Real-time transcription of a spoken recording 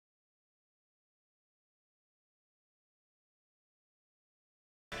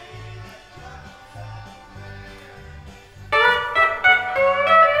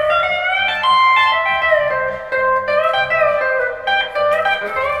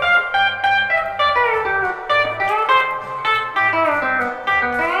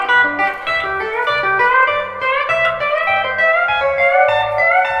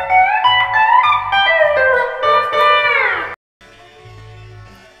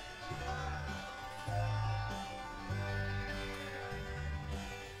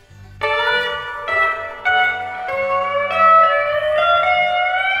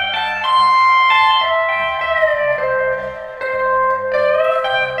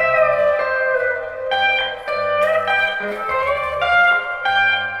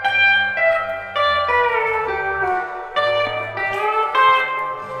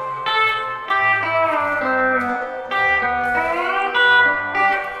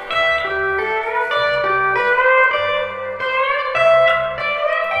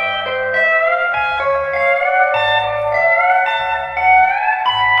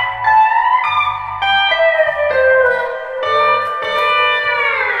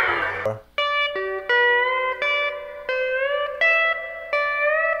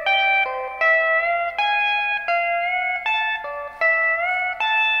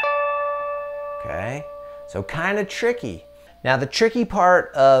So kind of tricky. Now the tricky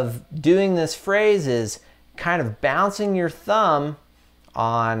part of doing this phrase is kind of bouncing your thumb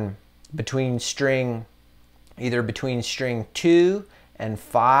on either between string 2 and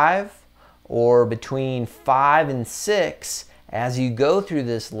 5 or between 5 and 6 as you go through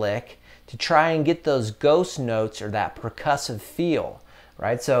this lick to try and get those ghost notes or that percussive feel,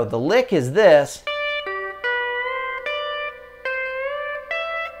 right? So the lick is this.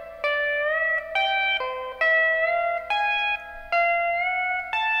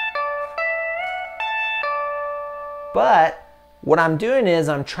 But what I'm doing is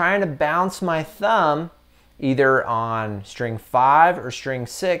I'm trying to bounce my thumb either on string 5 or string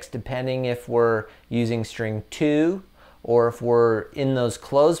 6, depending if we're using string 2 or if we're in those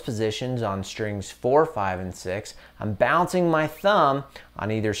closed positions on strings 4, 5, and 6. I'm bouncing my thumb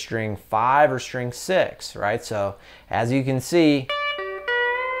on either string 5 or string 6, right? So as you can see,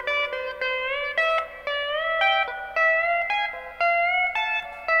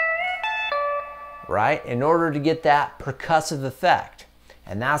 right, in order to get that percussive effect.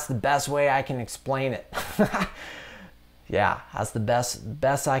 And that's the best way I can explain it. Yeah, that's the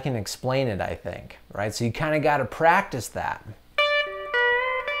best I can explain it, I think, right? So you kind of got to practice that.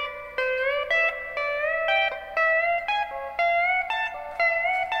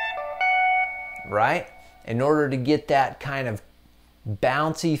 Right? In order to get that kind of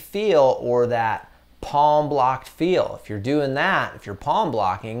bouncy feel or that palm blocked feel. If you're doing that, if you're palm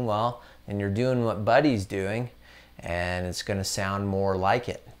blocking, well, then you're doing what Buddy's doing and it's going to sound more like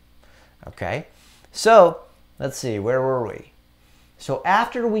it. Okay? So, let's see, where were we? So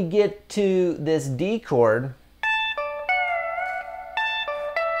after we get to this D chord,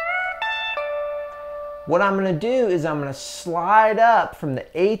 what I'm going to do is I'm going to slide up from the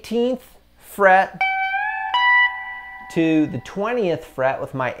 18th fret to the 20th fret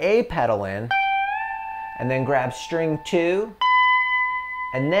with my A pedal in, and then grab string 2,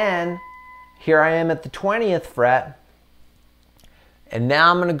 and then here I am at the 20th fret, and now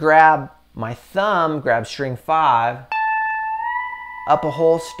I'm going to grab my thumb, grab string 5, up a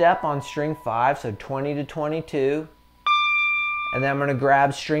whole step on string 5, so 20 to 22, and then I'm going to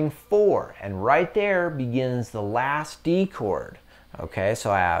grab string 4, and right there begins the last D chord. Okay,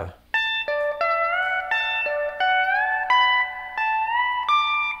 so I have,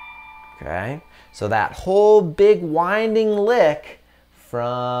 okay, so that whole big winding lick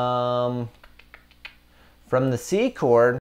from the C chord